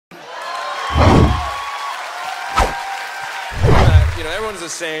everyone's the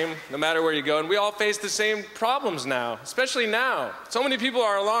same, no matter where you go, and we all face the same problems now, especially now. So many people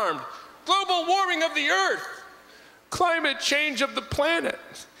are alarmed. Global warming of the Earth, climate change of the planet,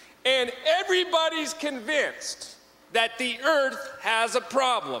 and everybody's convinced that the Earth has a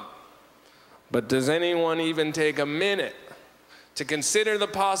problem. But does anyone even take a minute to consider the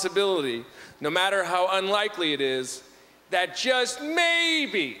possibility, no matter how unlikely it is, that just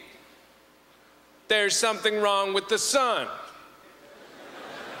maybe there's something wrong with the sun?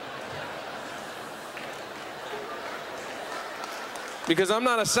 Because I'm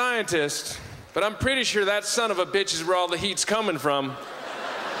not a scientist, but I'm pretty sure that son of a bitch is where all the heat's coming from.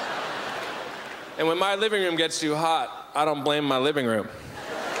 And when my living room gets too hot, I don't blame my living room.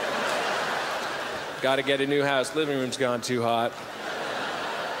 Gotta get a new house, living room's gone too hot.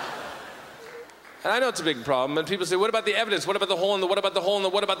 And I know it's a big problem, and people say, what about the evidence? What about the hole in the, what about the hole in the,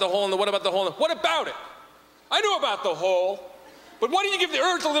 what about the hole in the, what about the hole in the, what about it? I know about the hole, but why don't you give the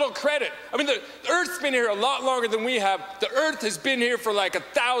Earth a little credit? I mean, the Earth's been here a lot longer than we have. The Earth has been here for like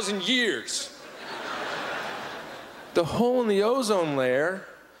 1,000 years. The hole in the ozone layer,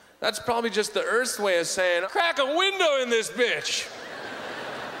 that's probably just the Earth's way of saying, crack a window in this bitch.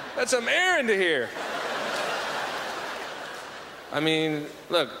 Let some air into here. I mean,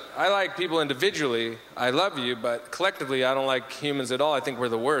 look, I like people individually. I love you, but collectively, I don't like humans at all. I think we're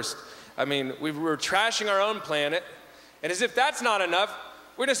the worst. I mean, we're trashing our own planet, and as if that's not enough,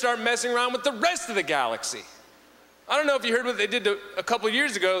 we're gonna start messing around with the rest of the galaxy. I don't know if you heard what they did a couple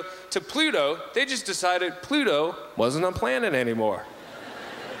years ago to Pluto. They just decided Pluto wasn't a planet anymore.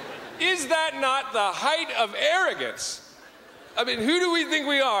 Is that not the height of arrogance? I mean, who do we think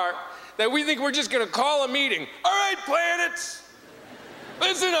we are that we think we're just gonna call a meeting? All right, planets,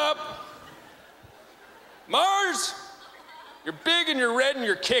 listen up. Mars, you're big and you're red and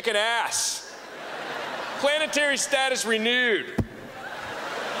you're kicking ass. Planetary status renewed.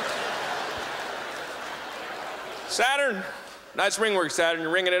 Saturn, nice ring work, Saturn.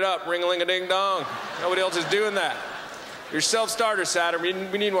 You're ringing it up, ring-a-ling-a-ding-dong. Nobody else is doing that. You're self-starter, Saturn.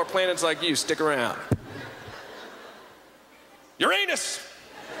 We need more planets like you. Stick around. Uranus.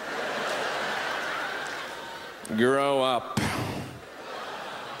 Grow up.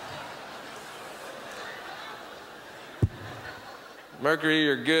 Mercury,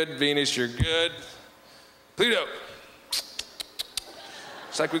 you're good. Venus, you're good. Pluto.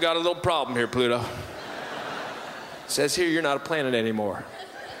 Looks like we got a little problem here, Pluto. Says here you're not a planet anymore.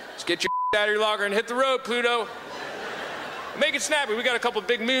 Just get your out of your locker and hit the road, Pluto. Make it snappy. We got a couple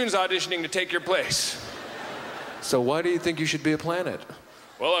big moons auditioning to take your place. So why do you think you should be a planet?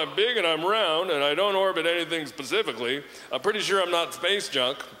 Well, I'm big and I'm round and I don't orbit anything specifically. I'm pretty sure I'm not space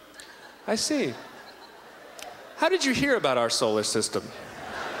junk. I see. How did you hear about our solar system?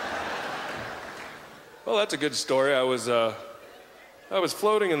 Well, that's a good story. I was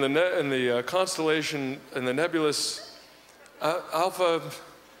floating in the constellation, in the nebulous Alpha.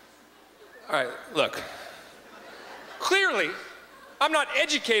 All right, look. Clearly, I'm not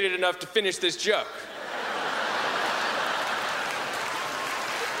educated enough to finish this joke.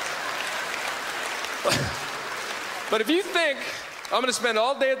 But if you think I'm gonna spend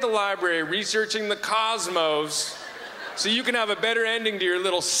all day at the library researching the cosmos so you can have a better ending to your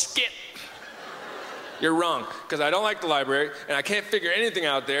little skit, you're wrong, because I don't like the library, and I can't figure anything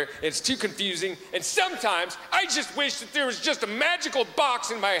out there. It's too confusing, and sometimes I just wish that there was just a magical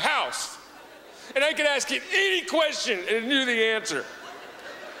box in my house, and I could ask it any question and it knew the answer.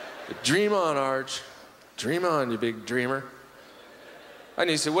 But dream on, Arj. Dream on, you big dreamer. And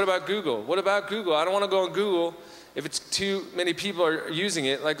you say, what about Google? What about Google? I don't want to go on Google if it's too many people are using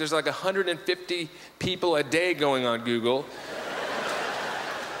it. Like there's like 150 people a day going on Google.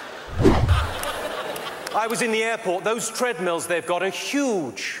 I was in the airport. Those treadmills they've got are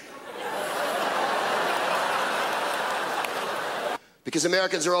huge. Because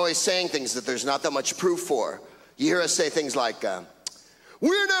Americans are always saying things that there's not that much proof for. You hear us say things like,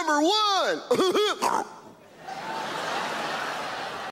 we're number one.